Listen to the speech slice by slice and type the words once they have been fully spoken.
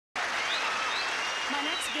My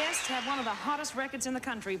next guests have one of the hottest records in the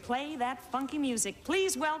country. Play that funky music.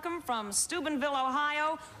 Please welcome from Steubenville,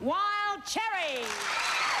 Ohio, Wild Cherry.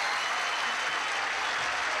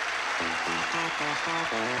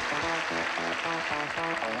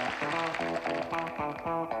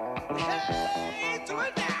 Hey, do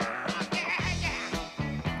it now.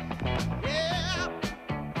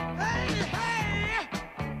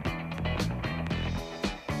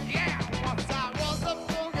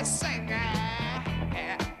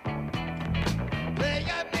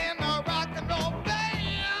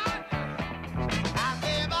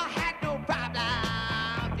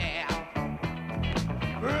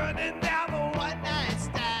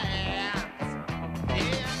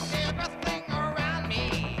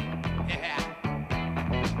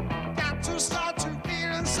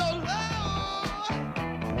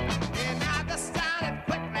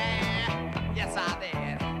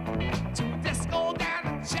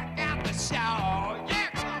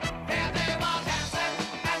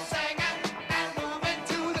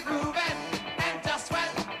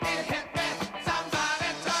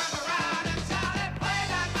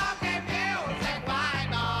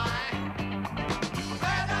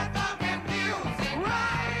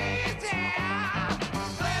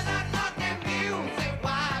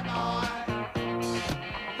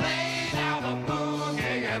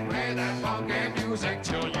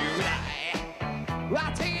 Till you die,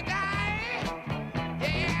 well, till you die,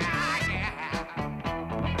 yeah, yeah.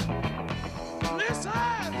 Listen,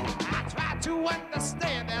 I tried to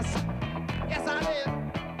understand this, yes I did.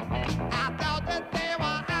 I thought that they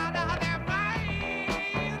were out of their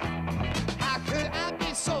minds. How could I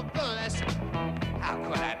be so foolish? How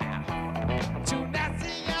could I now? To not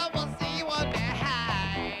see I was even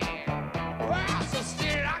behind. Well, so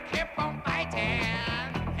still I kept on fighting.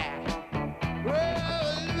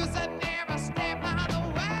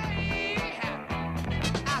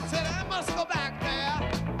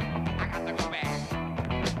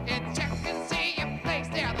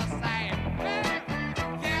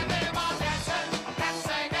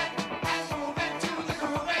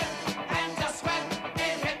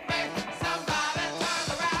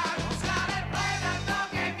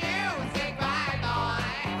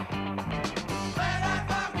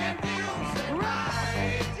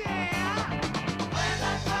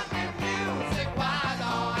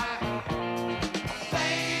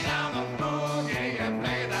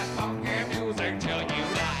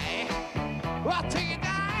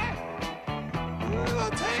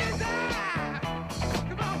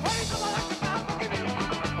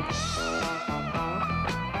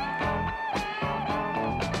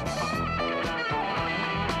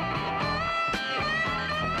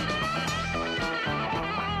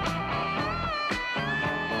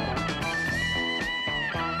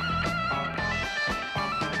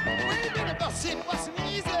 It wasn't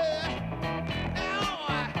easy.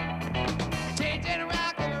 Now, changing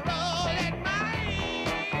rock and roll at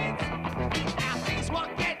night. Now things were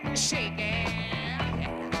getting shaky.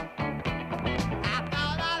 I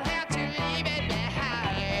thought I'd have to leave it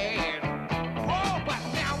behind. Oh, but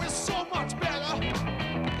now it's so much better.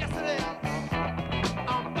 Yes, it is.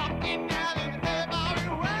 I'm walking out in every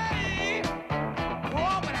way.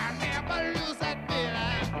 Oh, but I never lose that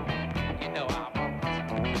feeling. You know I won't.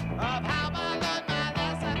 Of how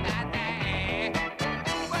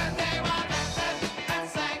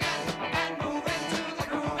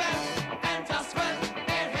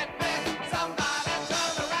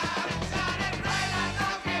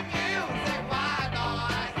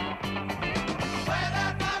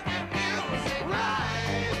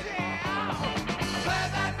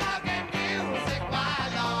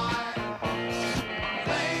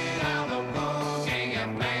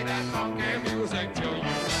till you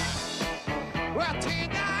die. Well, till you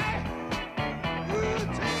die.